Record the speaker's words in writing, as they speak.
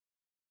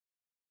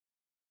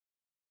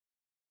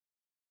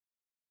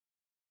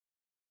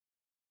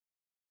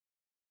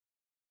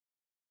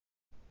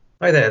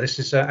Hi there, this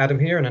is Adam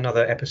here and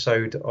another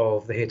episode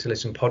of the Here to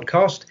Listen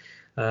podcast,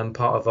 part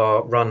of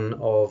our run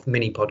of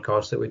mini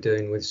podcasts that we're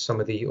doing with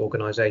some of the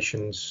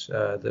organisations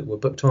that were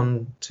booked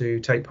on to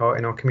take part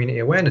in our community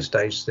awareness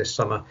days this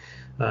summer.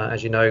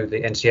 As you know,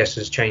 the NCS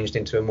has changed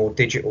into a more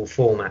digital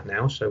format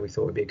now, so we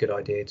thought it'd be a good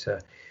idea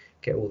to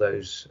get all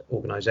those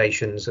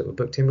organisations that were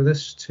booked in with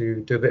us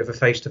to do a bit of a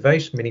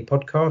face-to-face mini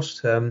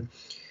podcast,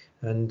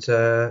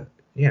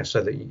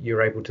 so that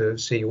you're able to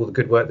see all the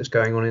good work that's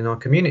going on in our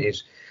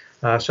communities.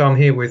 So I'm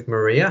here with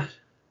Maria.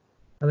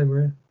 Hello,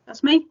 Maria.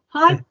 That's me.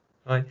 Hi.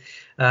 Hi.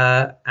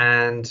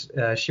 And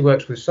she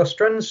works with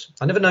Sustrans.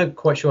 I never know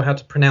quite sure how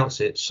to pronounce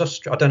it.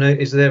 I don't know.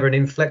 Is there an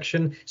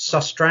inflection?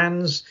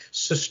 Sustrans?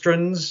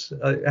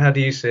 How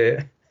do you see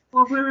it?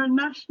 Well, we're a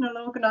national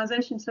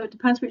organisation, so it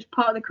depends which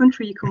part of the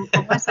country you come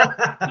from.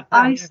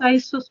 I say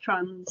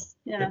Sustrans.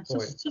 Yeah,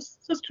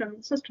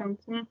 Sustrans.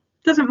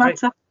 Doesn't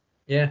matter.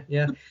 Yeah.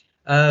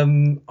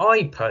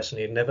 I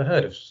personally had never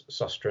heard of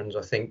Sustrans,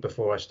 I think,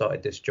 before I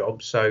started this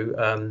job.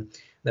 So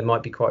there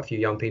might be quite a few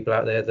young people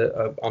out there that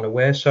are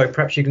unaware. So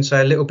perhaps you can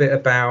say a little bit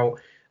about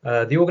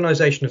the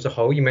organisation as a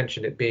whole. You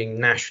mentioned it being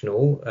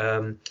national,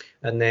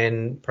 and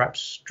then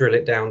perhaps drill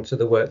it down to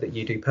the work that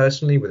you do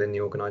personally within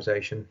the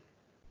organisation.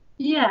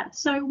 Yeah,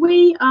 so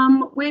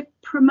we're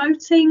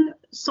promoting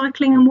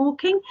cycling and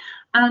walking,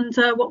 and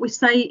what we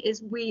say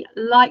is we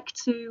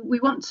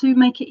want to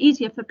make it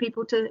easier for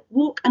people to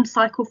walk and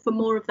cycle for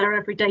more of their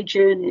everyday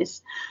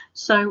journeys.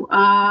 So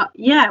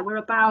we're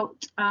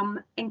about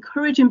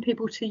encouraging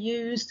people to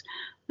use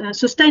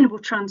sustainable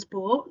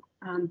transport,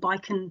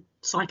 bike and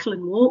cycle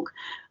and walk,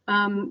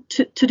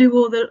 to do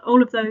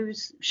all of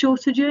those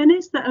shorter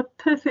journeys that are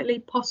perfectly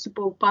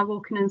possible by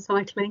walking and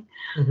cycling.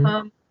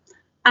 Mm-hmm.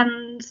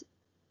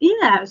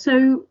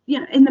 So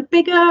in the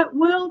bigger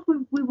world,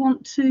 we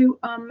want to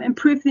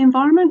improve the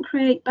environment,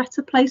 create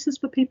better places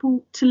for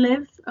people to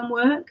live and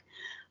work.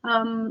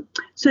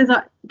 So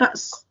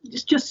that's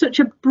just such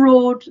a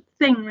broad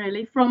thing,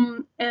 really,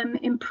 from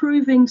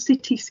improving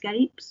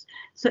cityscapes,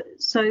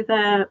 so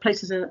their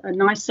places are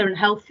nicer and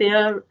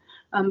healthier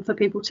for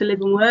people to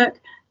live and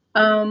work,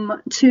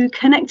 to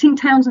connecting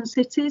towns and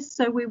cities.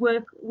 So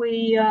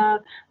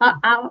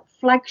our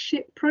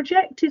flagship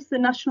project is the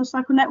National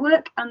Cycle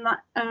Network, and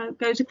that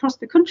goes across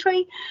the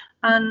country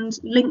and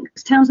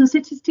links towns and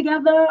cities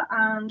together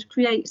and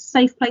creates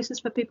safe places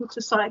for people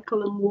to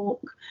cycle and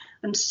walk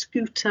and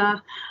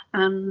scooter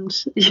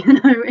and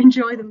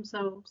enjoy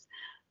themselves.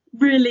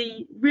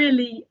 Really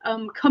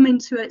come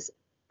into its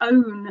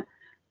own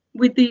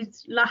with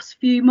these last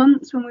few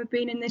months when we've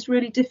been in this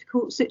really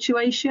difficult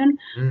situation.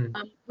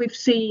 We've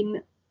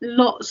seen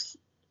lots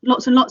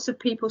and lots of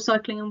people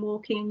cycling and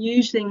walking and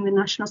using the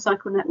National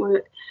Cycle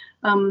Network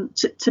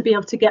to be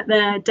able to get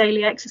their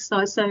daily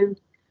exercise.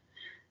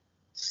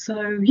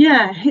 So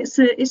yeah,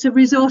 it's a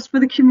resource for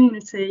the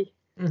community.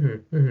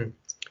 Mm-hmm, mm-hmm.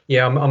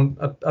 Yeah, I'm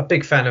a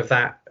big fan of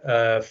that.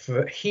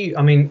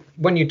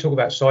 When you talk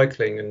about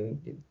cycling,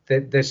 and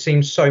there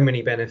seems so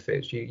many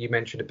benefits. You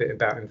mentioned a bit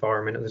about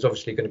environment, and there's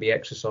obviously going to be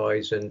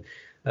exercise, and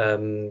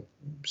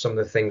some of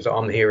the things that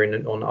I'm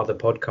hearing on other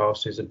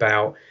podcasts is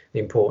about the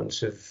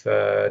importance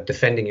of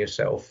defending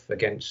yourself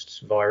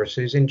against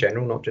viruses in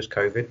general, not just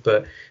COVID,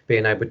 but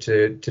being able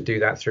to do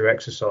that through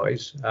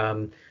exercise.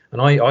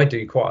 And I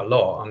do quite a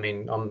lot. I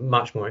mean, I'm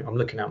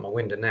looking out my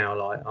window now,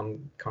 like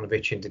I'm kind of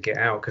itching to get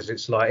out, because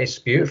it's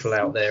beautiful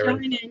out there.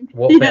 Shining. And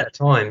what better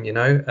time,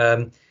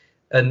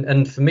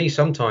 and for me,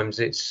 sometimes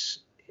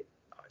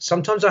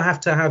I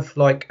have to have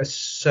like a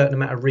certain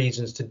amount of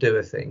reasons to do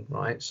a thing,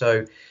 right?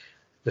 So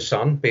the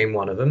sun being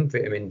one of them,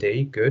 vitamin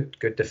D, good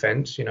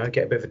defense,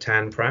 get a bit of a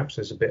tan, perhaps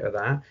there's a bit of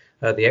that.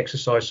 The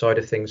exercise side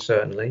of things,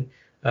 certainly.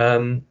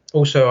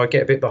 Also, I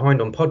get a bit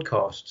behind on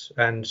podcasts,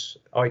 and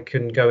I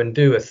can go and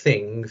do a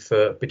thing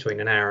for between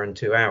an hour and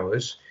 2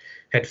 hours,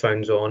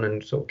 headphones on,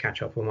 and sort of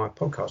catch up on my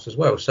podcast as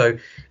well. So,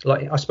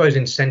 I suppose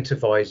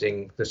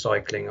incentivizing the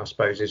cycling,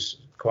 is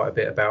quite a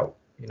bit about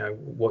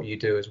what you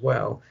do as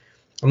well.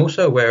 I'm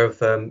also aware of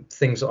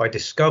things that I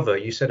discover.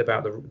 You said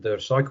about the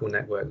cycle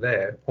network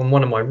there. On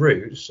one of my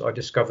routes, I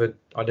discovered,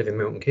 I live in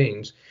Milton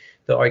Keynes,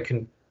 that I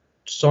can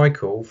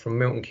cycle from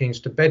Milton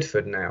Keynes to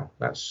Bedford now.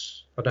 I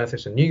don't know if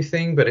it's a new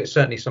thing, but it's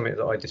certainly something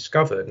that I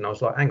discovered, and I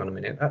was like, hang on a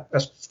minute,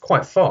 that's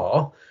quite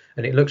far,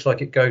 and it looks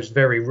like it goes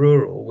very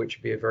rural, which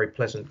would be a very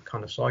pleasant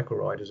kind of cycle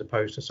ride as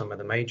opposed to some of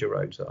the major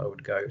roads that I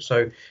would go.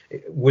 So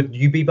would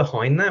you be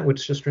behind that? Would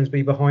Sustrans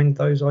be behind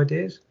those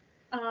ideas?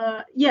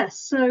 Yes,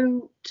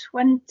 so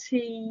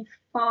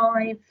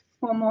 25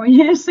 or more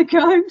years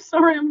ago,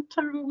 sorry, I'm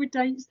terrible with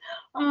dates,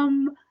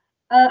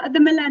 at the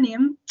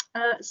Millennium,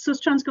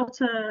 Sustrans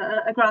got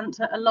a grant,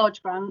 a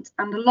large grant,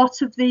 and a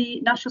lot of the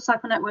National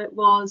Cycle Network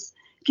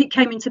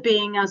came into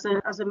being as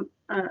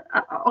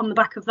on the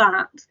back of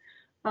that.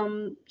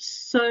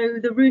 So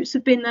the routes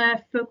have been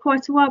there for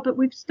quite a while, but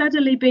we've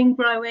steadily been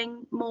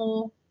growing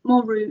more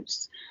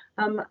routes,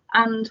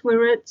 and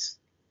we're at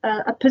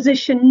a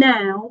position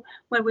now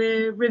where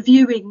we're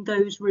reviewing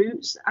those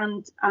routes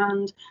and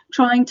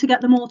trying to get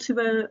them all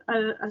to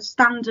a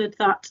standard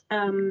that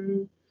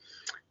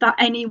that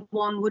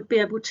anyone would be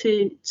able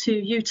to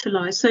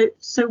utilize.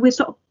 So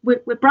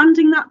we're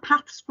branding that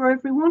Paths for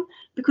Everyone,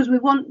 because we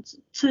want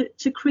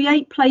to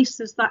create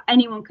places that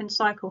anyone can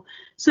cycle.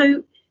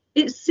 So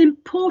it's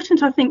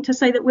important, I think, to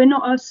say that we're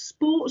not a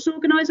sports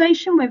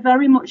organisation. We're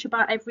very much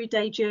about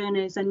everyday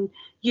journeys and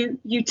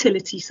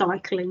utility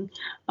cycling.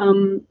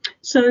 When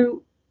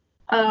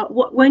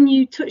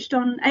you touched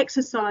on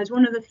exercise,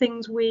 one of the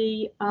things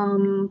we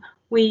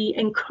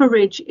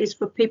encourage is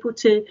for people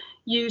to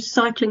use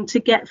cycling to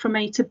get from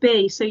A to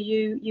B. So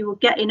you will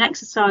get in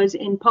exercise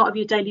in part of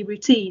your daily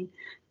routine.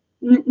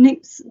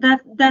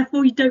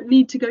 Therefore, you don't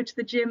need to go to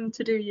the gym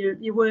to do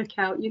your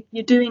workout.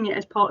 You're doing it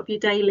as part of your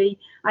daily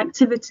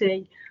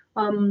activity.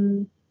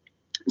 But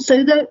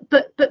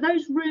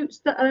those routes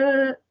that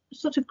are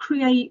sort of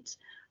create,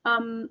 I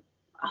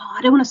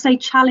don't want to say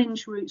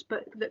challenge routes,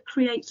 but that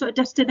create sort of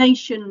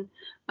destination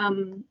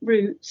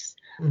routes.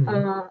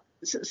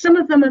 Some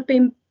of them have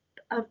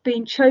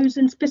been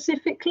chosen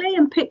specifically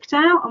and picked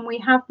out, and we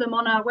have them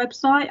on our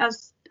website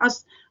as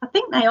I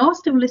think they are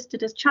still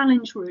listed as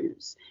challenge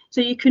routes.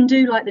 So you can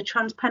do like the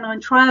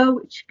Trans-Pennine Trail,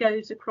 which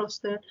goes across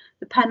the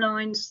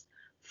Pennines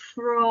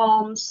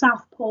from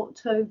Southport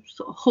to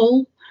sort of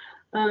Hull.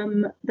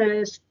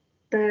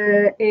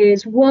 There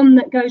is one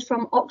that goes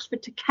from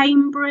Oxford to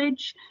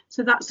Cambridge,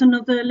 so that's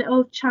another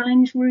little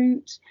challenge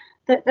route.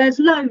 There's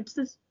loads.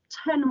 There's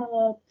 10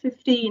 or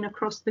 15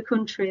 across the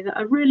country that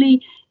are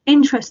really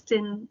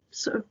interesting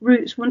sort of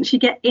routes once you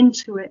get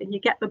into it and you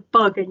get the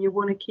bug and you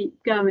want to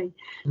keep going.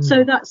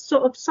 So that's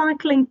sort of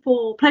cycling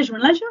for pleasure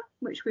and leisure,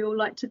 which we all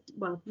like to,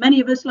 well,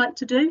 many of us like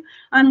to do,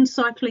 and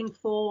cycling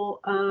for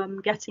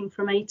getting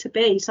from A to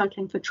B,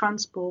 cycling for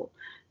transport.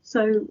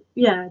 So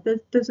yeah,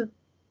 there's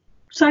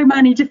so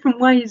many different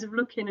ways of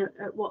looking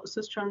at what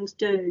Sustrans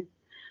do.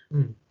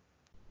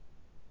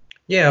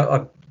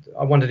 Yeah,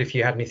 I wondered if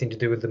you had anything to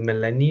do with the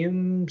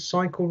Millennium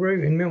Cycle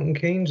route in Milton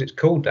Keynes. It's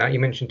called that. You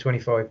mentioned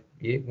 25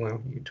 years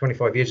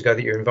ago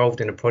that you're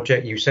involved in a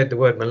project. You said the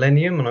word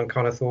millennium, and I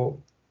kind of thought,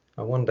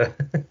 I wonder.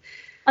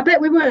 I bet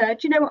we were.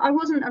 Do you know, I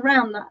wasn't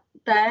around that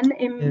then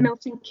in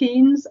Milton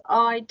Keynes.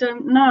 I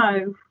don't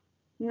know.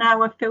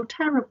 Now I feel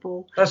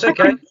terrible. That's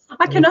okay.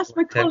 I can ask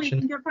my colleague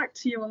and get back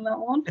to you on that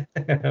one.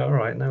 All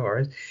right, no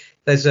worries.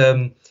 There's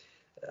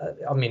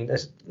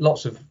there's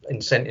lots of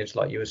incentives,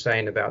 like you were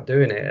saying, about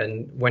doing it.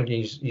 And when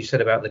you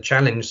said about the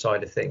challenge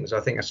side of things,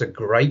 I think that's a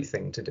great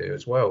thing to do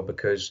as well,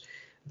 because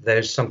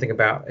there's something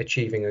about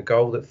achieving a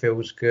goal that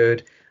feels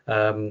good.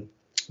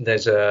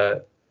 There's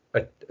a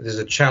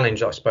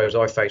challenge, I suppose,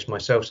 I face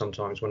myself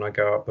sometimes when I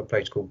go up a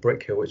place called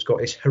Brick Hill. It's got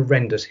this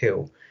horrendous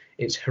hill.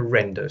 It's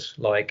horrendous.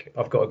 Like,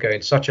 I've got to go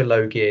in such a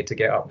low gear to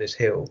get up this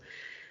hill.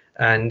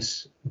 And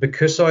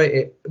because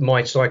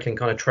my cycling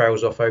kind of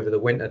trails off over the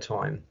winter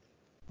time,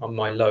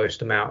 my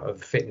lowest amount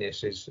of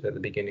fitness is at the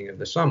beginning of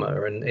the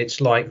summer, and it's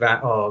like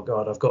that, oh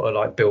god, I've got to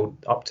like build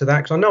up to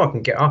that, because I know I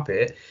can get up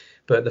it,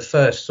 but the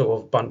first sort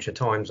of bunch of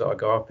times that I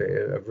go up it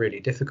are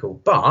really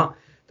difficult. But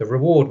the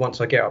reward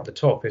once I get up the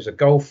top is a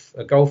golf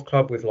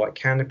club with like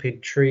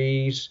canopied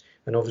trees,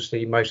 and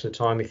obviously most of the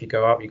time if you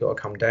go up you've got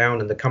to come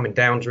down, and the coming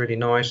down's really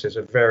nice. There's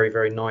a very,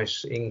 very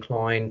nice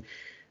incline,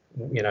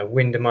 you know,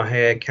 wind in my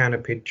hair,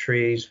 canopied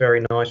trees,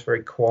 very nice,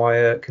 very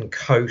quiet, can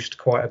coast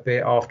quite a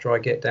bit after I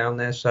get down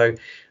there. So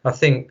I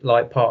think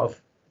like part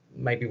of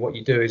maybe what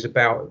you do is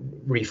about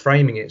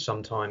reframing it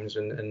sometimes,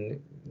 and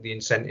the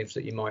incentives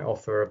that you might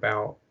offer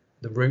about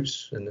the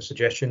routes and the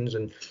suggestions.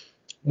 And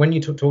when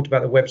you talked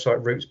about the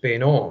website routes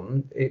being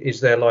on,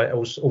 is there like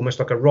almost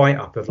like a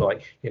write-up of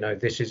like, you know,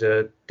 this is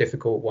a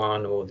difficult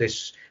one, or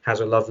this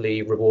has a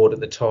lovely reward at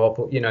the top,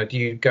 or, you know, do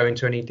you go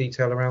into any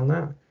detail around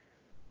that?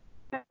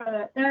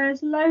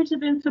 There's loads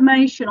of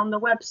information on the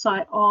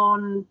website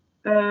on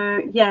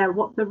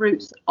what the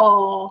routes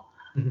are,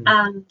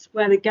 and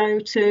where they go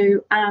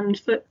to, and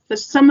for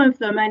some of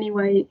them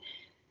anyway,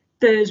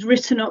 there's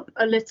written up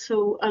a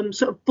little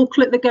sort of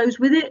booklet that goes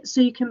with it, so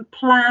you can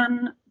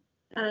plan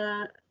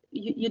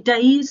your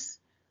days,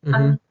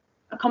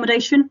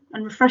 accommodation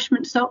and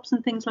refreshment stops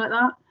and things like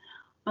that.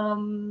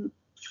 And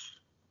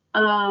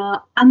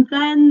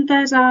then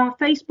there's our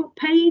Facebook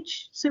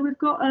page. So we've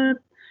got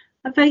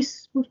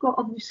we've got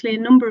obviously a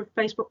number of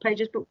Facebook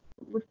pages, but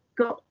we've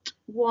got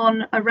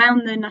one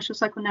around the National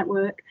Cycle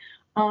Network,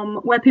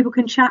 where people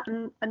can chat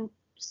and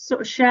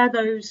sort of share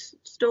those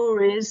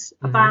stories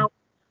about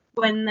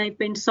when they've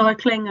been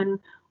cycling and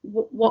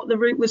what the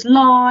route was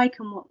like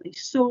and what they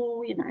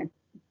saw, you know,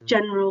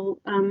 general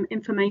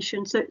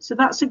information. So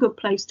that's a good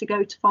place to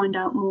go to find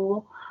out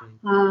more.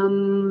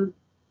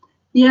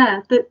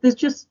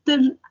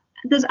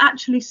 There's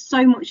actually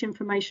so much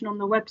information on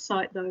the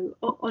website though,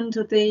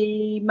 under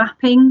the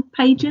mapping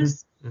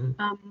pages.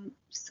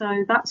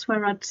 So that's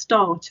where I'd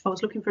start if I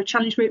was looking for a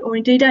challenge route, or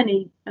indeed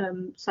any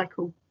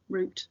cycle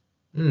route.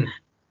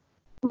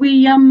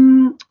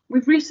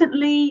 We've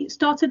recently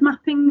started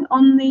mapping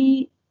on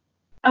the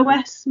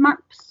OS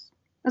maps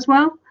as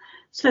well,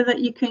 so that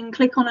you can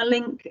click on a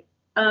link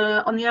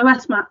on the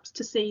OS maps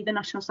to see the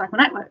National Cycle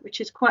Network, which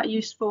is quite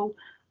useful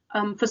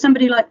for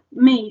somebody like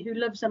me who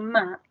loves a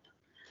map.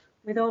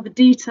 with all the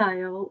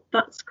detail,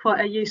 that's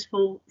quite a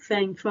useful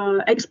thing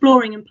for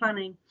exploring and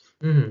planning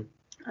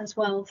as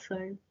well.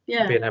 So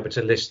yeah, being able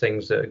to list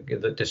things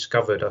that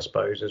discovered, I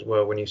suppose, as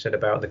well. When you said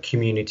about the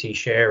community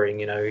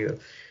sharing,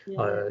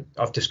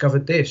 I've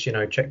discovered this,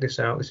 check this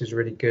out, this is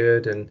really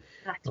good. And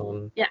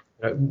exactly.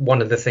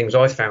 one of the things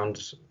I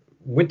found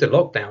with the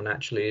lockdown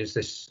actually is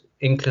this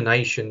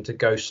inclination to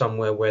go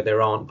somewhere where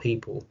there aren't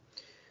people,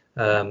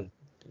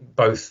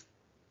 both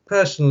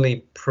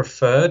personally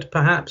preferred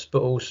perhaps,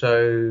 but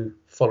also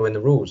following the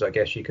rules, I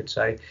guess you could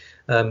say.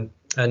 And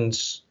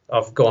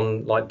I've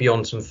gone like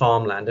beyond some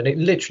farmland, and it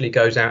literally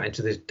goes out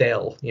into this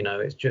dell.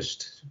 It's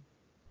just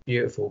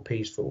beautiful,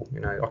 peaceful.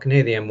 I can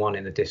hear the M1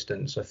 in the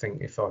distance. I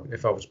think if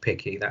I was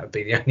picky, that would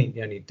be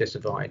the only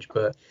disadvantage.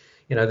 But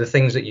the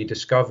things that you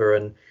discover,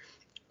 and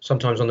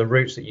sometimes on the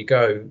routes that you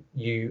go,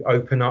 you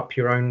open up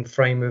your own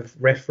frame of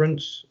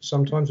reference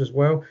sometimes as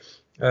well.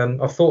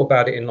 I've thought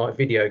about it in like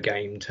video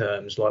game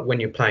terms. Like when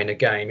you're playing a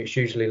game, it's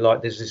usually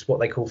like there's this what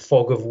they call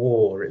fog of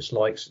war. It's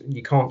like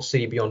you can't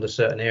see beyond a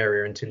certain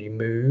area until you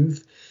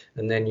move,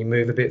 and then you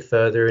move a bit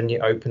further and it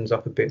opens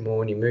up a bit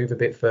more, and you move a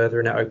bit further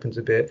and it opens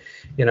a bit.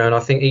 And I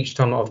think each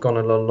time I've gone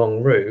on a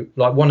long route,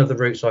 like one of the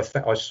routes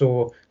I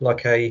saw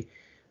like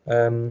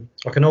an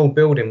old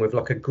building with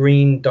like a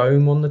green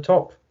dome on the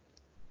top,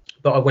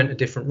 but I went a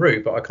different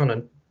route, but I kind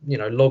of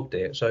logged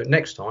it. So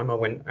next time I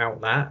went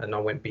out that and I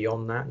went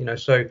beyond that,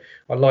 so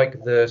I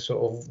like the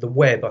sort of the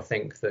web, I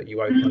think, that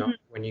you open up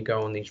when you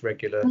go on these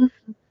regular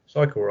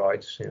cycle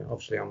rides.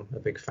 Obviously I'm a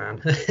big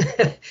fan.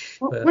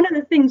 Well, one of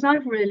the things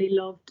I've really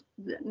loved,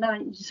 now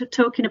you're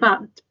talking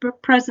about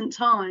present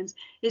times,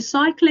 is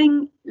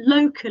cycling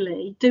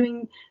locally,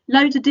 doing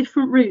loads of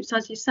different routes,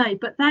 as you say,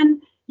 but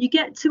then you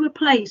get to a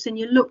place and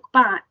you look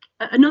back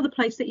at another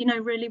place that you know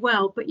really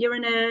well, but you're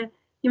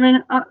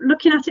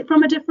looking at it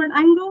from a different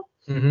angle.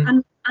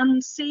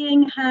 And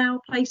seeing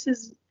how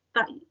places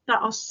that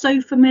are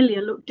so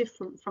familiar look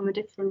different from a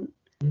different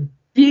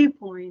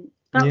viewpoint.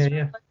 That's what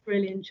I've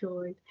really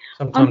enjoyed.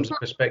 Sometimes the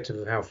perspective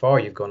of how far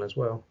you've gone as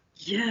well.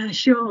 Yeah,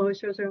 sure.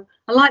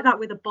 I like that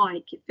with a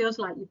bike. It feels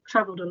like you've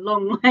travelled a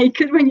long way,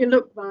 because when you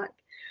look back.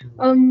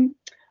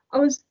 I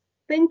was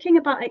thinking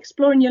about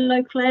exploring your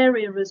local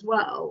area as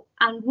well,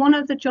 and one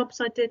of the jobs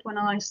I did when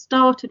I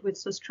started with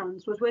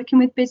Sustrans was working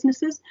with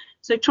businesses,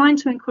 so trying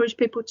to encourage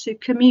people to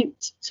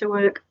commute to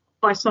work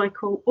by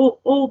cycle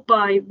or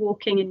by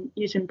walking and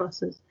using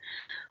buses,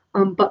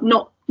 but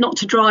not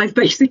to drive,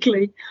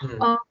 basically.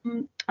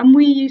 And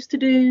we used to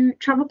do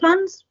travel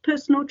plans,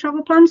 personal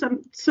travel plans,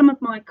 and some of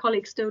my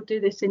colleagues still do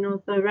this in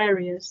other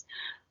areas.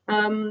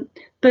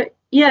 But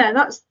yeah,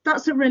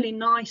 that's a really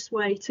nice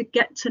way to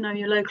get to know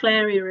your local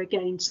area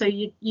again. So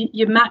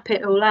you map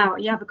it all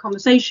out. You have a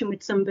conversation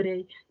with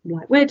somebody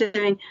like we're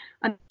doing,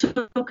 and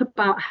talk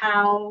about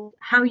how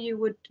you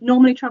would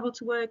normally travel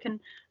to work, and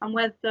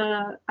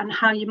whether and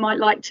how you might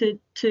like to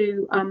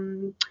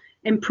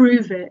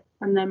improve it.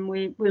 And then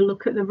we'll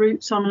look at the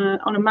routes on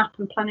a map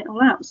and plan it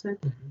all out. So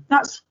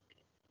that's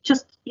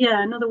just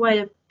another way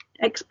of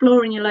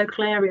exploring your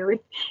local area.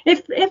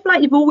 If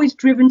like you've always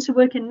driven to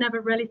work and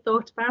never really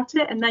thought about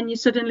it, and then you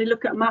suddenly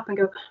look at a map and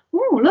go,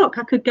 oh look,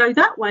 I could go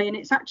that way, and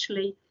it's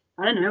actually,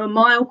 I don't know, a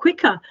mile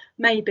quicker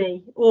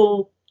maybe,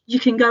 or you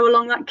can go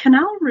along that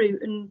canal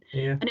route and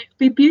it'd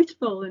be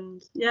beautiful.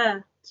 And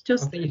it's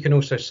just, I think you can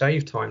also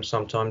save time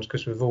sometimes,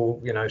 because we've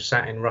all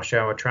sat in rush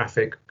hour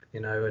traffic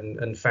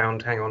and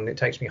found, hang on, it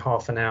takes me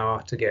half an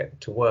hour to get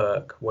to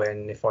work,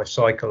 when if I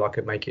cycle I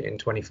could make it in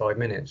 25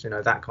 minutes,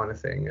 that kind of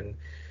thing, and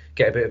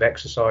get a bit of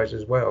exercise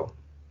as well.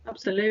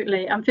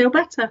 Absolutely, and feel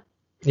better.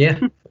 Yeah,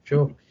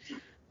 sure.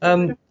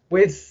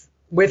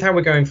 With how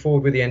we're going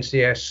forward with the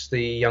NCS,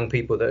 the young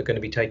people that are going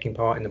to be taking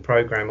part in the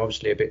programme,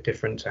 obviously a bit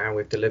different to how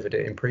we've delivered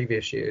it in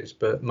previous years,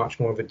 but much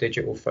more of a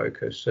digital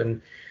focus.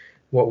 And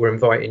what we're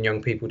inviting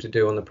young people to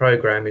do on the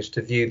programme is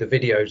to view the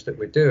videos that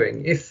we're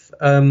doing. If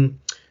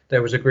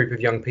there was a group of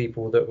young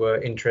people that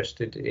were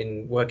interested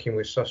in working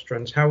with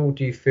Sustrans, how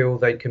do you feel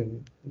they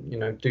can,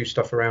 do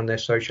stuff around their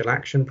social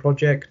action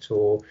project?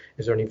 Or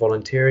is there any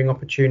volunteering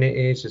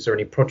opportunities? Is there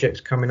any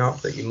projects coming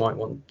up that you might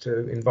want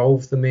to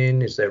involve them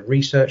in? Is there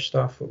research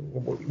stuff?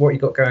 What you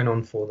got going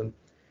on for them?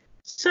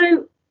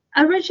 So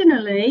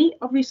originally,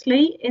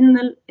 obviously, in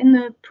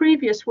the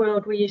previous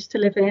world we used to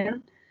live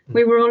in,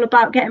 we were all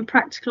about getting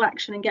practical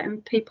action and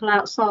getting people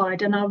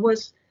outside. And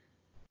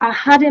I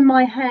had in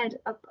my head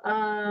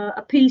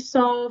a piece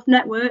of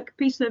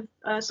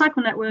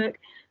cycle network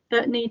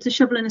that needs a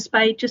shovel and a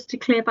spade just to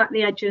clear back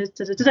the edges.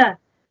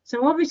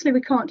 So obviously we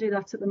can't do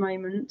that at the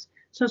moment.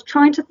 So I was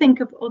trying to think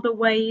of other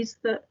ways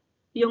that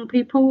young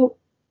people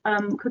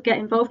could get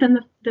involved. And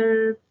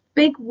the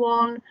big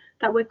one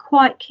that we're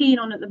quite keen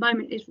on at the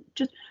moment is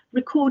just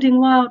recording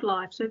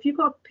wildlife. So if you've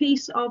got a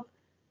piece of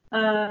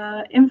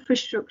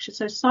infrastructure,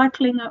 so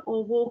cycling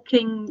or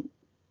walking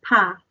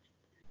path,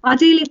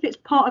 ideally if it's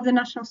part of the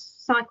National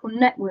Cycle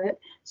Network.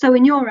 So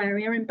in your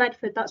area in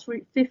Bedford, that's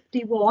Route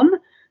 51.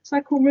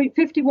 Cycle Route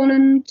 51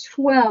 and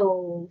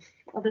 12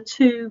 are the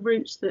two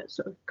routes that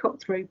sort of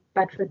cut through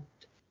Bedford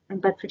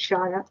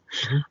Bedfordshire.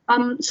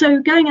 Mm-hmm.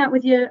 So going out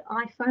with your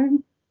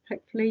iPhone,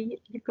 hopefully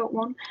you've got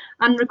one,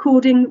 and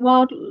recording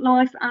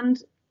wildlife,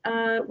 and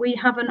we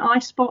have an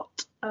iSpot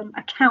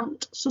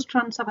account.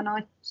 Sustrans have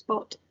an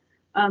iSpot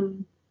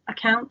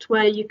account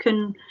where you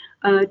can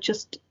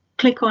just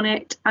click on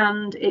it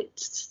and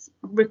it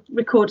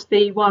records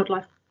the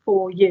wildlife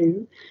for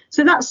you.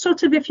 So that's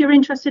sort of if you're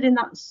interested in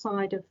that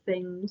side of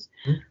things.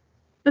 Mm.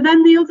 But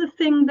then the other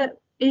thing that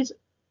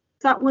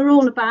we're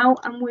all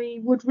about, and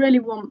we would really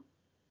want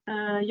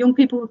young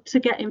people to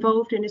get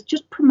involved in, is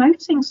just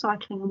promoting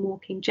cycling and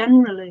walking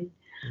generally.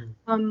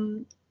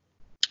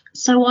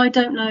 So I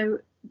don't know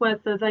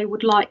whether they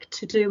would like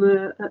to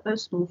do a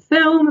small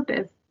film, a bit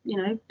of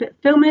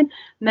filming,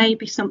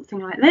 maybe something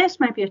like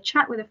this, maybe a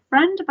chat with a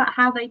friend about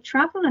how they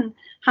travel and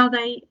how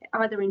they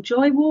either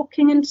enjoy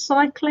walking and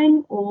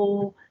cycling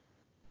or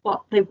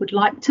what they would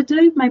like to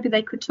do. Maybe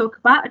they could talk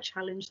about a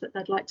challenge that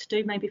they'd like to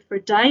do, maybe for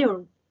a day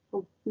or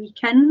a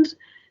weekend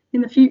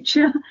in the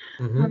future.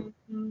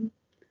 Mm-hmm.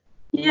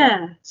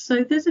 Yeah,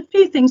 so there's a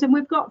few things, and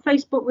we've got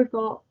Facebook, we've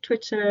got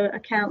Twitter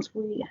accounts,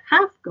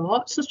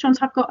 Sustrans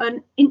have got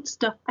an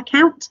Insta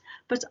account,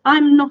 but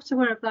I'm not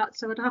aware of that,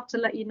 so I'd have to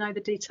let you know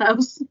the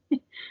details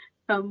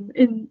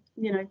in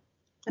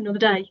another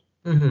day.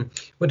 Mm-hmm.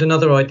 Would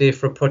another idea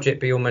for a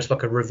project be almost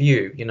like a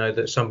review,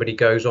 that somebody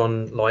goes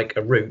on like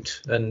a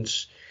route and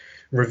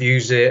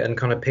reviews it and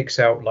kind of picks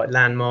out like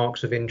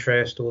landmarks of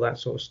interest, all that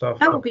sort of stuff?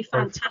 That would be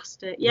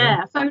fantastic.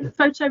 Yeah.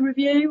 Photo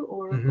review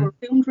or a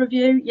filmed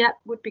review,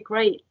 would be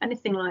great.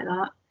 Anything like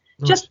that.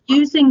 Nice. Just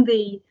using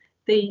the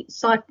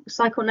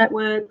cycle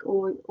network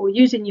or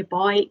using your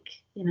bike,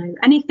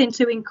 anything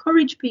to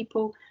encourage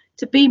people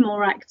to be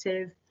more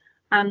active,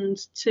 and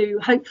to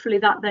hopefully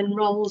that then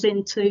rolls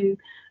into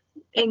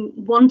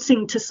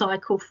wanting to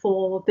cycle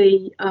for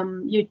the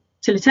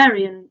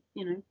utilitarian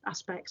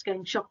aspects,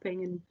 going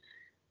shopping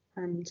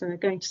and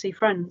going to see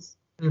friends.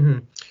 Mm-hmm.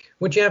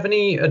 Would you have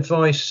any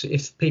advice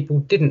if people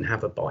didn't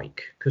have a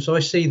bike? Because I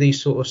see these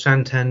sort of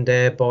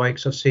Santander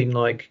bikes. I've seen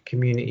like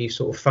community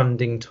sort of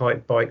funding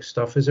type bike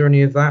stuff. Is there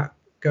any of that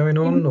going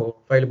on or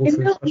available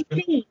for Milton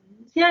Keynes?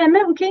 Yeah,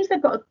 Milton Keynes,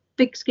 they've got a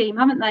big scheme,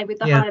 haven't they, with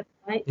the hire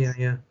bikes?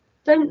 Yeah.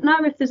 Don't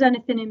know if there's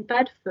anything in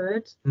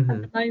Bedford at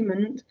the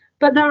moment,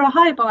 but there are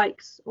hire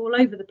bikes all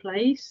over the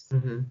place.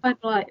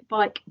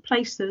 Bike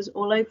places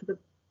all over the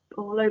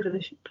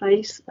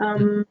place.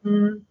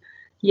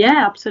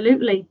 Yeah,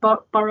 absolutely.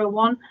 Borrow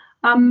one.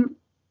 Or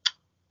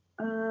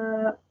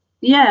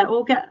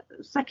get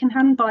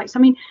second-hand bikes. I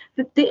mean,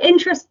 the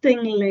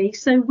interestingly,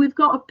 so we've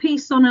got a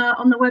piece on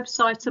the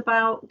website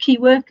about key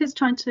workers,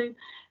 trying to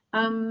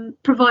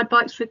provide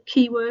bikes for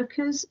key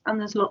workers, and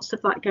there's lots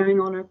of that going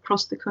on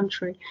across the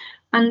country.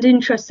 And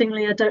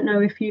interestingly, I don't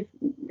know if you've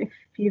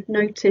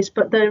noticed,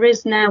 but there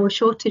is now a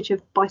shortage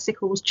of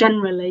bicycles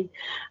generally,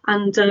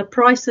 and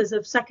prices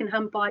of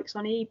second-hand bikes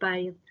on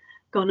eBay have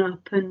gone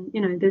up, and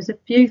there's a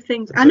few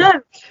things. I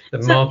know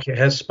the market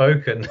has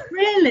spoken.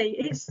 Really,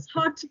 it's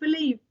hard to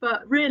believe,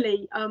 but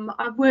really,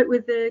 I've worked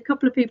with a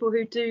couple of people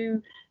who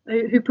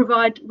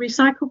provide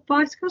recycled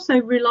bicycles, so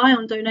rely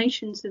on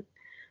donations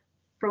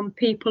from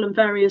people and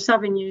various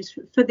avenues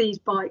for these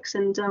bikes,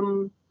 and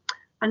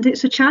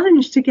it's a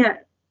challenge to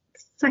get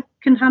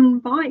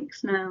second-hand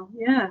bikes now.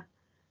 Yeah,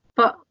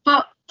 but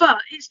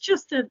it's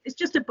just a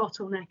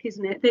bottleneck,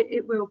 isn't it?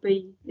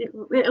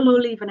 It'll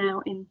all even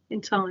out in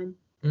time.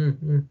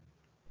 Mm-hmm.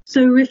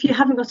 So if you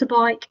haven't got a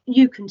bike,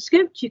 you can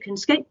scoot, you can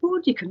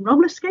skateboard, you can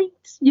roller skate,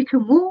 you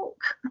can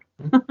walk.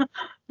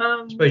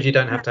 I suppose you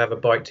don't have to have a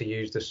bike to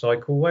use the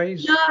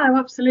cycleways. No,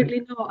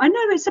 absolutely not. I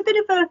know it's a bit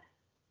of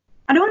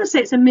I don't want to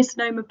say it's a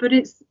misnomer, but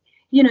it's,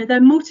 they're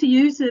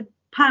multi-user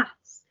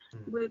paths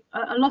with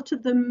a lot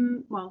of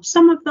them. Well,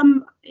 some of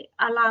them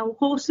allow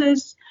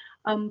horses,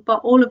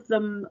 but all of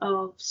them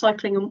are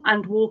cycling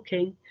and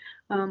walking,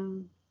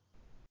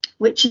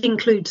 which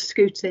includes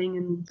scooting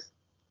and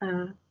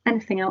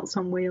anything else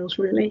on wheels,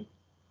 really,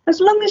 as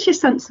long as you're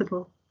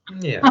sensible.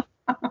 Yeah.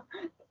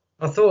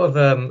 I thought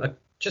of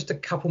just a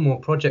couple more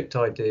project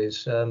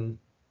ideas.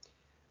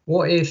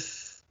 What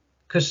if,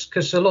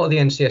 because a lot of the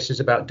NCS is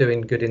about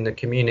doing good in the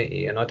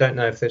community, and I don't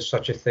know if there's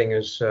such a thing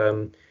as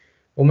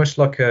almost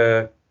like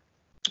a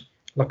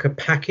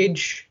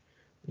package.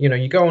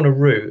 You go on a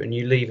route and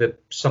you leave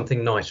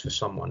something nice for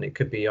someone. It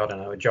could be, I don't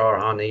know, a jar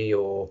of honey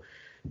or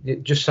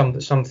just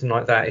something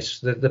like that. It's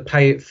the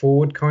pay it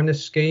forward kind of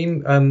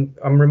scheme. I'm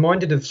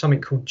reminded of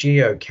something called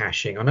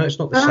geocaching. I know it's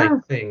not the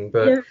same thing,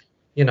 but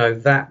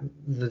that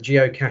the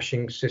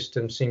geocaching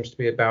system seems to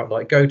be about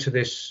like, go to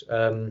this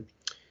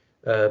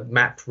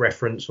map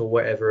reference or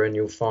whatever, and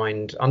you'll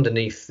find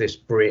underneath this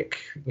brick,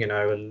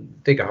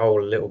 and dig a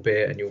hole a little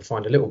bit, and you'll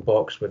find a little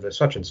box with a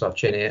such and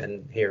such in it,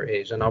 and here it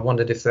is. And I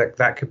wondered if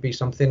that could be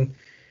something.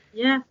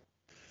 Yeah.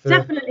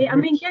 Definitely. I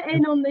mean, get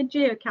in on the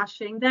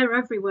geocaching. They're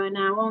everywhere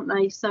now, aren't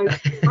they? So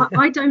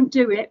I don't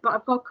do it, but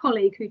I've got a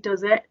colleague who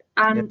does it,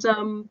 and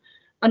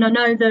I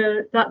know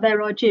that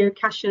there are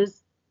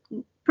geocachers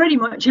pretty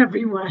much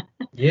everywhere.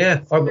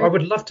 Yeah, I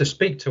would love to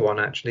speak to one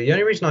actually. The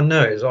only reason I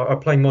know is I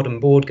play modern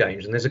board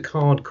games, and there's a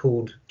card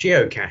called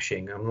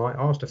geocaching. I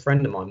asked a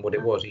friend of mine what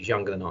it was. He's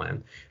younger than I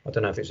am. I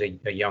don't know if it's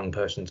a young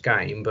person's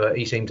game, but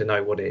he seemed to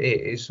know what it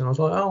is. And I was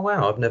like, oh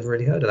wow, I've never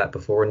really heard of that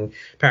before. And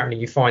apparently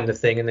you find the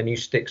thing and then you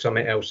stick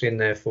something else in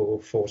there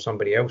for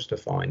somebody else to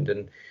find.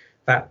 And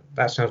that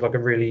sounds like a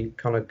really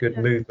kind of good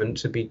movement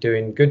to be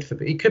doing good for.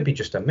 It could be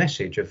just a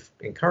message of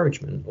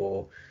encouragement,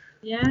 or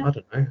I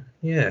don't know.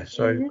 Yeah,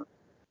 so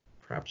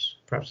perhaps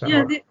that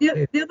might be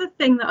it. The other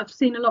thing that I've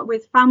seen a lot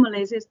with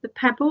families is the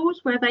pebbles,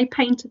 where they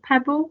paint a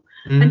pebble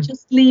and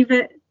just leave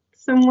it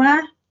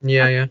somewhere.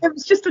 Yeah.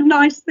 It's just a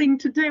nice thing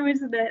to do,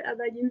 isn't it?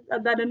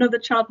 And then another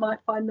child might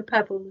find the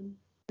pebble.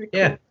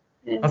 Yeah.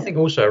 I think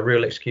also a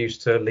real excuse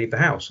to leave the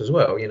house as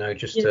well,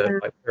 just to,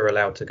 like, we're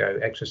allowed to go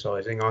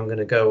exercising. I'm going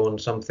to go on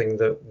something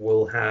that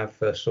will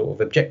have a sort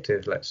of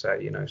objective, let's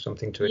say,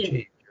 something to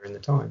achieve during the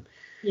time.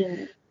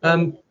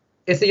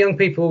 If the young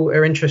people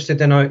are interested,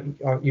 then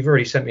you've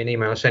already sent me an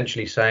email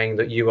essentially saying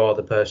that you are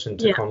the person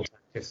to contact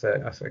if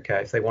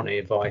they want any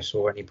advice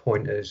or any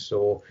pointers.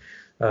 Or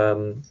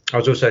I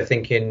was also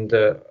thinking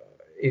that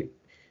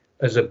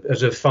as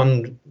a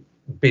fund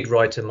bid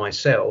writer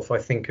myself, I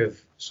think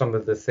of some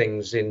of the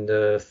things in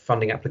the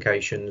funding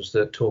applications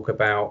that talk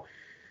about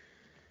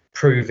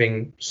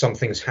proving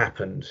something's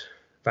happened,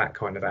 that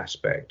kind of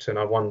aspect. And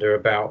I wonder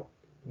about,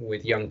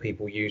 with young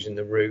people using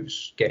the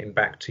routes, getting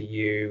back to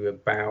you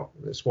about,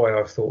 that's why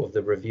I thought of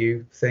the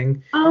review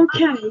thing.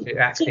 Okay. It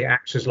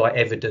acts as like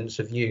evidence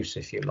of use,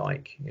 if you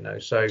like,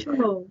 so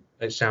sure.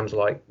 It sounds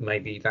like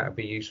maybe that would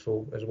be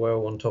useful as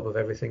well on top of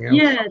everything else.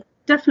 Yeah,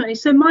 definitely.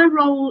 So my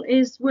role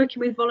is working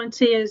with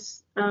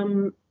volunteers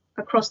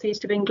across the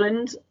east of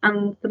England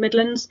and the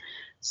Midlands.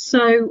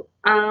 So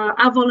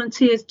our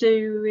volunteers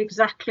do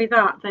exactly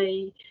that.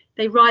 They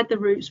ride the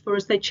routes for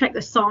us. They check the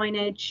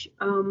signage.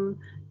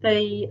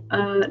 They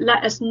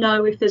let us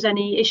know if there's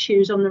any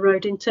issues on the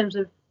road in terms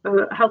of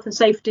health and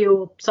safety,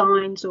 or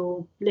signs,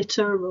 or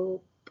litter,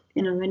 or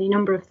any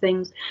number of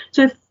things.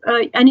 So if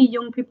any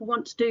young people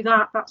want to do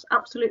that, that's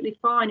absolutely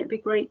fine. It'd be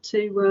great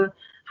to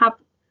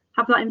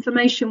have that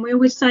information. We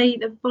always say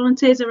the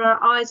volunteers are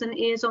our eyes and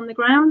ears on the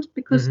ground,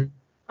 because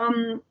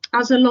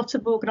as a lot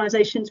of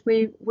organisations,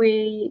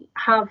 we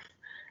have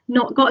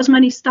not got as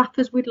many staff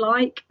as we'd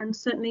like, and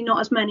certainly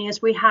not as many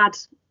as we had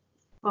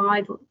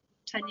 5 or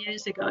 10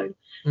 years ago.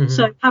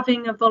 So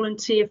having a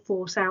volunteer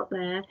force out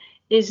there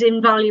is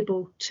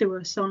invaluable to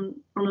us on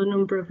a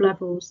number of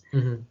levels,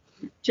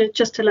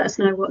 just to let us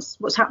know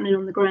what's happening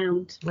on the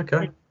ground.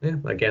 Okay. Yeah.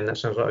 Again, that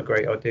sounds like a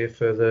great idea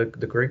for the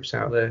groups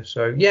out there.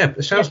 So yeah,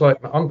 it sounds like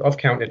I've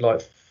counted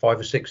like 5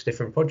 or 6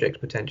 different projects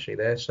potentially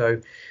there. So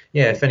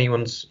yeah, if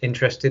anyone's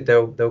interested,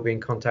 they'll be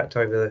in contact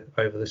over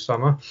the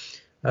summer.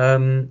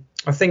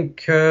 I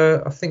think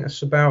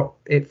that's about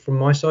it from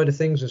my side of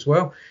things as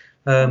well.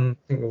 I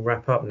think we'll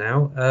wrap up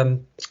now.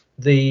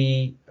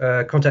 The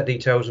contact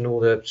details and all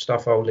the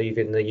stuff I'll leave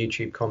in the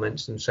YouTube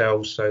comments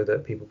themselves, so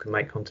that people can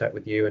make contact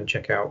with you and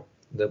check out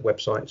the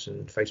websites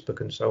and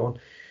Facebook and so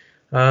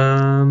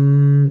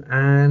on.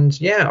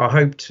 And yeah, I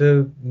hope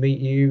to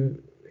meet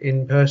you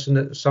in person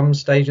at some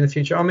stage in the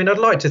future. I mean, I'd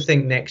like to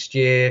think next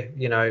year,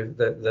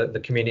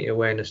 the community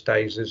awareness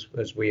days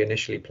as we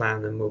initially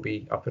planned them will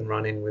be up and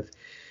running with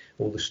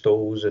all the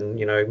stalls and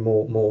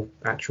more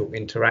actual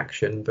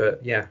interaction.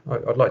 But yeah,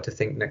 I'd like to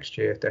think next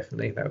year,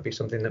 definitely that would be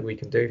something that we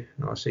can do,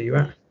 and I'll see you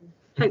at.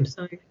 Hope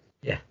so.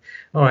 Yeah.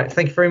 All right,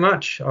 thank you very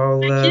much.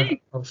 Thank you.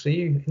 I'll see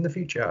you in the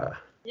future.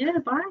 Yeah,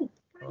 bye.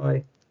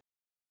 Bye.